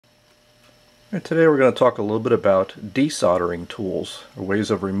And today we're going to talk a little bit about desoldering tools, or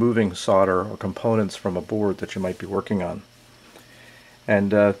ways of removing solder or components from a board that you might be working on.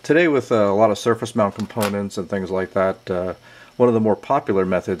 And today, with a lot of surface mount components and things like that, one of the more popular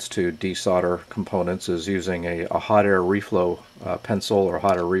methods to desolder components is using a hot air reflow pencil or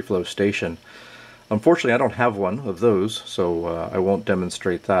hot air reflow station. Unfortunately, I don't have one of those, so I won't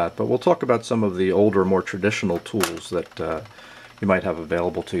demonstrate that, but we'll talk about some of the older, more traditional tools that you might have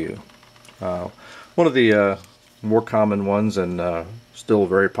available to you. One of the more common ones and still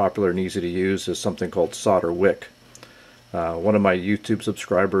very popular and easy to use is something called solder-wik. One of my YouTube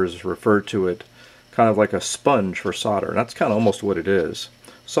subscribers referred to it kind of like a sponge for solder, and that's kind of almost what it is.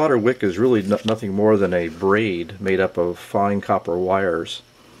 Solder-wik is really nothing more than a braid made up of fine copper wires,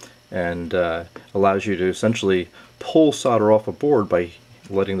 and allows you to essentially pull solder off a board by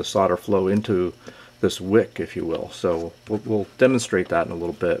letting the solder flow into this wick, if you will. So we'll demonstrate that in a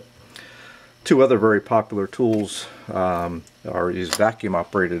little bit. Two other very popular tools are these vacuum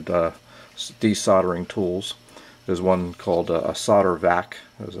operated desoldering tools. There's one called a solder vac.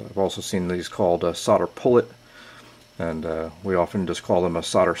 I've also seen these called a solder pullet, and we often just call them a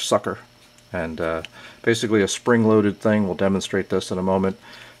solder sucker. And basically a spring-loaded thing, we'll demonstrate this in a moment,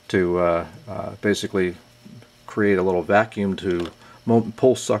 to basically create a little vacuum to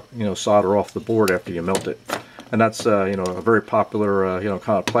pull solder off the board after you melt it. And that's a very popular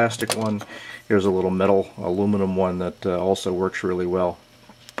kind of plastic one. Here's a little metal aluminum one that also works really well.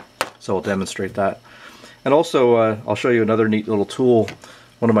 So I'll demonstrate that. And also I'll show you another neat little tool.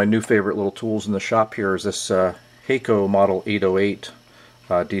 One of my new favorite little tools in the shop here is this Hakko Model 808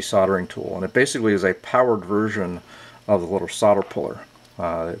 desoldering tool. And it basically is a powered version of the little solder puller.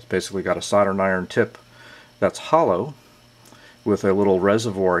 It's basically got a soldering iron tip that's hollow with a little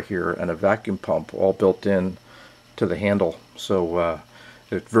reservoir here and a vacuum pump all built in to the handle. So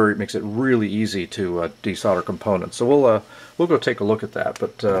it makes it really easy to desolder components. So we'll go take a look at that.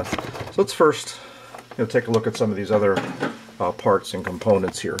 But so let's first take a look at some of these other parts and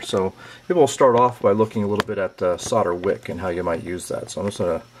components here. So maybe we'll start off by looking a little bit at the solder-wik and how you might use that. So I'm just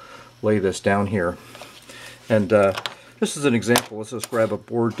going to lay this down here. And this is an example. Let's just grab a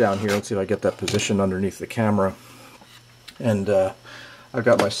board down here and see if I get that positioned underneath the camera. And I've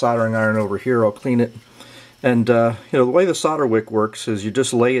got my soldering iron over here. I'll clean it. And the way the solder-wik works is you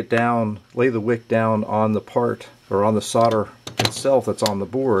just lay the wick down on the part or on the solder itself that's on the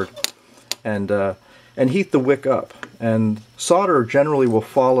board, and heat the wick up. And solder generally will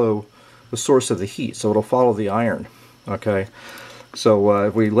follow the source of the heat, so it'll follow the iron. Okay, so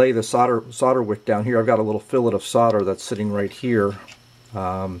if we lay the solder wick down here, I've got a little fillet of solder that's sitting right here.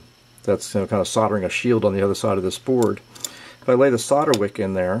 That's kind of soldering a shield on the other side of this board. If I lay the solder wick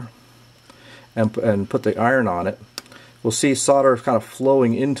in there and put the iron on it, we'll see solder kind of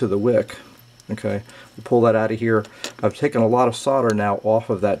flowing into the wick. Okay, we pull that out of here. I've taken a lot of solder now off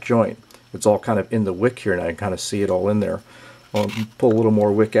of that joint. It's all kind of in the wick here, and I can kind of see it all in there. I'll pull a little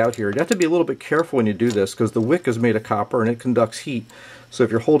more wick out here. You have to be a little bit careful when you do this, because the wick is made of copper and it conducts heat. So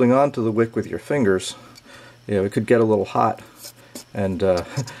if you're holding on to the wick with your fingers, it could get a little hot, and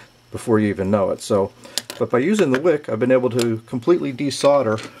before you even know it. But by using the wick, I've been able to completely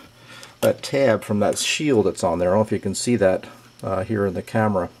desolder that tab from that shield that's on there. I don't know if you can see that here in the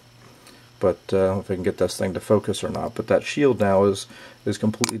camera, but I don't know if I can get this thing to focus or not. But that shield now is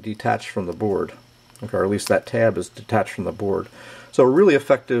completely detached from the board, okay, or at least that tab is detached from the board. So a really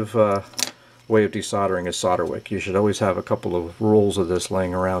effective way of desoldering is solder-wik. You should always have a couple of rolls of this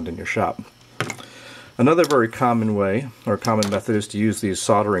laying around in your shop. Another very common way, or common method, is to use these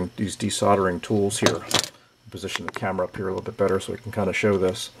desoldering tools here. Position the camera up here a little bit better so we can kind of show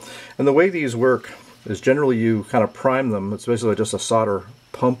this. And the way these work is generally you kind of prime them. It's basically just a solder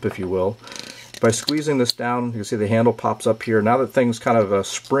pump, if you will. By squeezing this down, you can see the handle pops up here. Now that thing's kind of a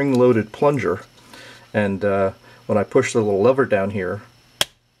spring-loaded plunger, and when I push the little lever down here,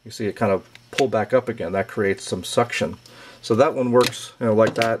 you see it kind of pull back up again. That creates some suction. So that one works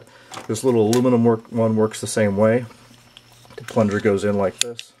like that. This little aluminum one works the same way. The plunger goes in like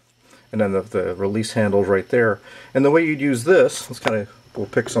this, and then the release handle's right there. And the way you'd use this, we'll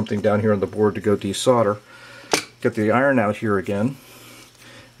pick something down here on the board to go desolder. Get the iron out here again,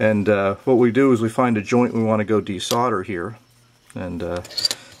 and what we do is we find a joint we want to go desolder here. And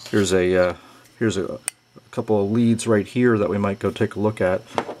here's a couple of leads right here that we might go take a look at.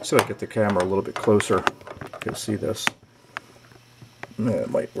 So I get the camera a little bit closer. You can see this.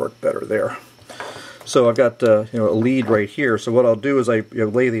 It might work better there. So I've got a lead right here. So what I'll do is I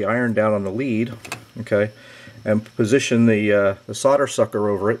lay the iron down on the lead, okay, and position the solder sucker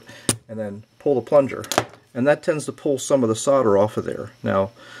over it, and then pull the plunger. and that tends to pull some of the solder off of there.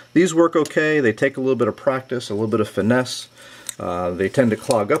 Now, these work okay. They take a little bit of practice, a little bit of finesse. They tend to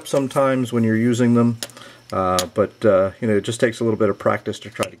clog up sometimes when you're using them, but you know, it just takes a little bit of practice to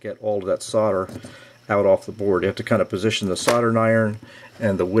try to get all of that solder out off the board. You have to kind of position the soldering iron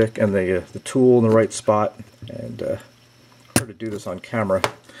and the wick and the tool in the right spot, and hard to do this on camera,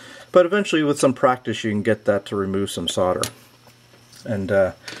 but eventually with some practice you can get that to remove some solder. And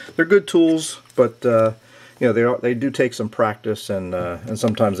they're good tools, but you know, they do take some practice, and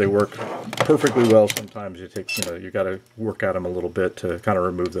sometimes they work perfectly well. Sometimes you got to work at them a little bit to kind of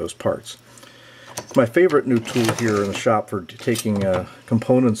remove those parts. My favorite new tool here in the shop for taking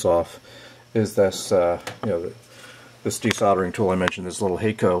components off is this this desoldering tool I mentioned, this little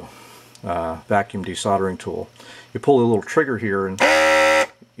Hakko vacuum desoldering tool. You pull the little trigger here and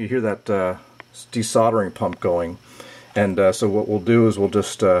you hear that desoldering pump going, and so what we'll do is we'll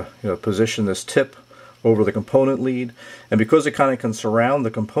just position this tip over the component lead, and because it kind of can surround the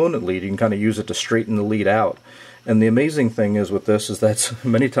component lead, you can kind of use it to straighten the lead out. And the amazing thing is with this is that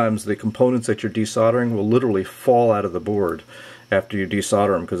many times the components that you're desoldering will literally fall out of the board after you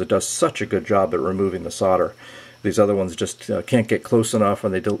desolder them, because it does such a good job at removing the solder. These other ones just can't get close enough,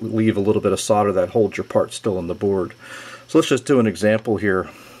 and they leave a little bit of solder that holds your part still in the board. So let's just do an example here.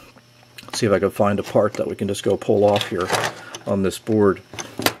 See if I can find a part that we can just go pull off here on this board.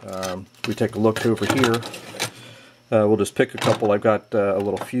 We take a look over here. We'll just pick a couple. I've got a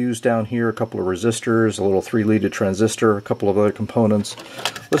little fuse down here, a couple of resistors, a little 3-leaded transistor, a couple of other components.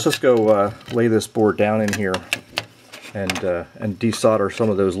 Let's just go lay this board down in here and desolder some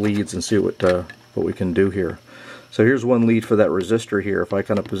of those leads and see what we can do here. So here's one lead for that resistor here. If I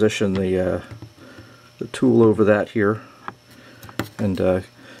kind of position the tool over that here, and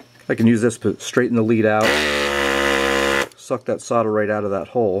I can use this to straighten the lead out, suck that solder right out of that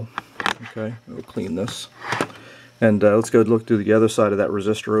hole. Okay, we'll clean this. And let's go look through the other side of that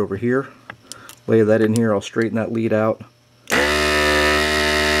resistor over here. Lay that in here, I'll straighten that lead out,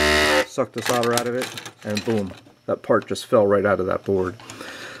 suck the solder out of it, and boom, that part just fell right out of that board.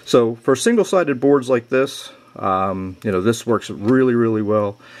 So for single-sided boards like this, this works really, really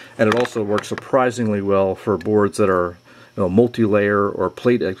well, and it also works surprisingly well for boards that are multi-layer or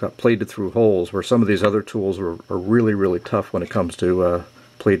plated through holes, where some of these other tools are really, really tough when it comes to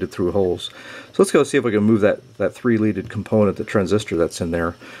plated through holes. So let's go see if we can move that 3-leaded component, the transistor that's in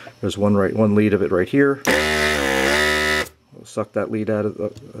there. There's one lead of it right here. We'll suck that lead out of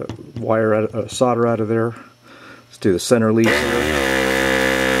the solder out of there. Let's do the center lead here.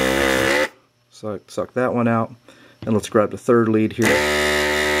 Suck that one out, and let's grab the 3rd lead here.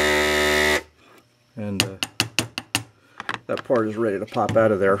 And that part is ready to pop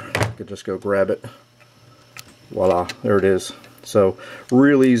out of there. I could just go grab it. Voila, there it is. So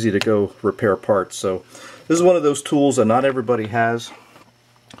real easy to go repair parts. So this is one of those tools that not everybody has,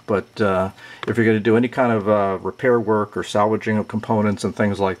 but if you're going to do any kind of repair work or salvaging of components and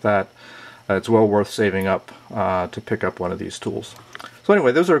things like that, it's well worth saving up to pick up one of these tools. So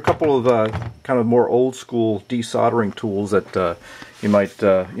anyway, those are a couple of kind of more old school desoldering tools that you might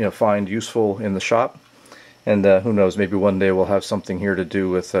find useful in the shop. And who knows, maybe one day we'll have something here to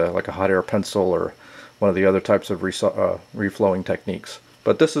do with like a hot air pencil or one of the other types of reflowing techniques.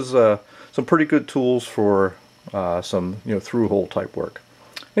 But this is some pretty good tools for some through hole type work.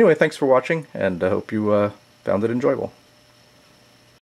 Anyway, thanks for watching, and I hope you found it enjoyable.